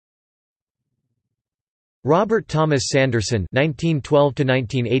Robert Thomas Sanderson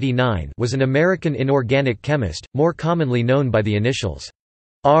 (1912–1989) was an American inorganic chemist, more commonly known by the initials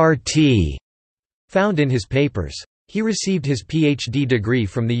RT, found in his papers. He received his Ph.D. degree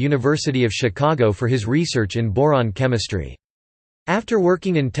from the University of Chicago for his research in boron chemistry. After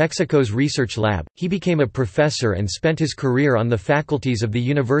working in Texaco's research lab, he became a professor and spent his career on the faculties of the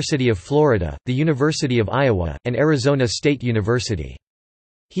University of Florida, the University of Iowa, and Arizona State University.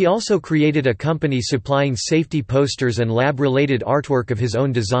 He also created a company supplying safety posters and lab-related artwork of his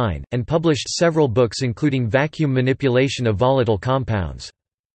own design, and published several books including Vacuum Manipulation of Volatile Compounds.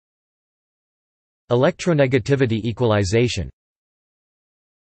 Electronegativity equalization.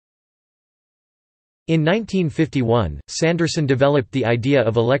 In 1951, Sanderson developed the idea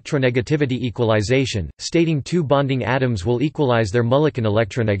of electronegativity equalization, stating two bonding atoms will equalize their Mulliken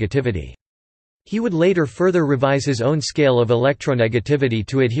electronegativity. He would later further revise his own scale of electronegativity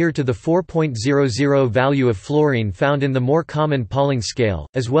to adhere to the 4.00 value of fluorine found in the more common Pauling scale,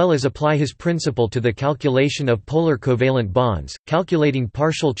 as well as apply his principle to the calculation of polar covalent bonds, calculating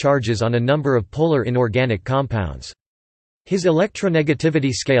partial charges on a number of polar inorganic compounds. His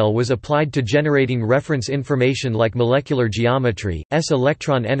electronegativity scale was applied to generating reference information like molecular geometry,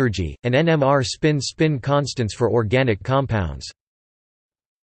 s-electron energy, and NMR spin constants for organic compounds.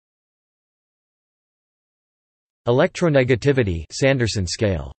 Electronegativity Sanderson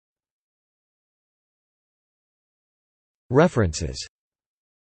scale. References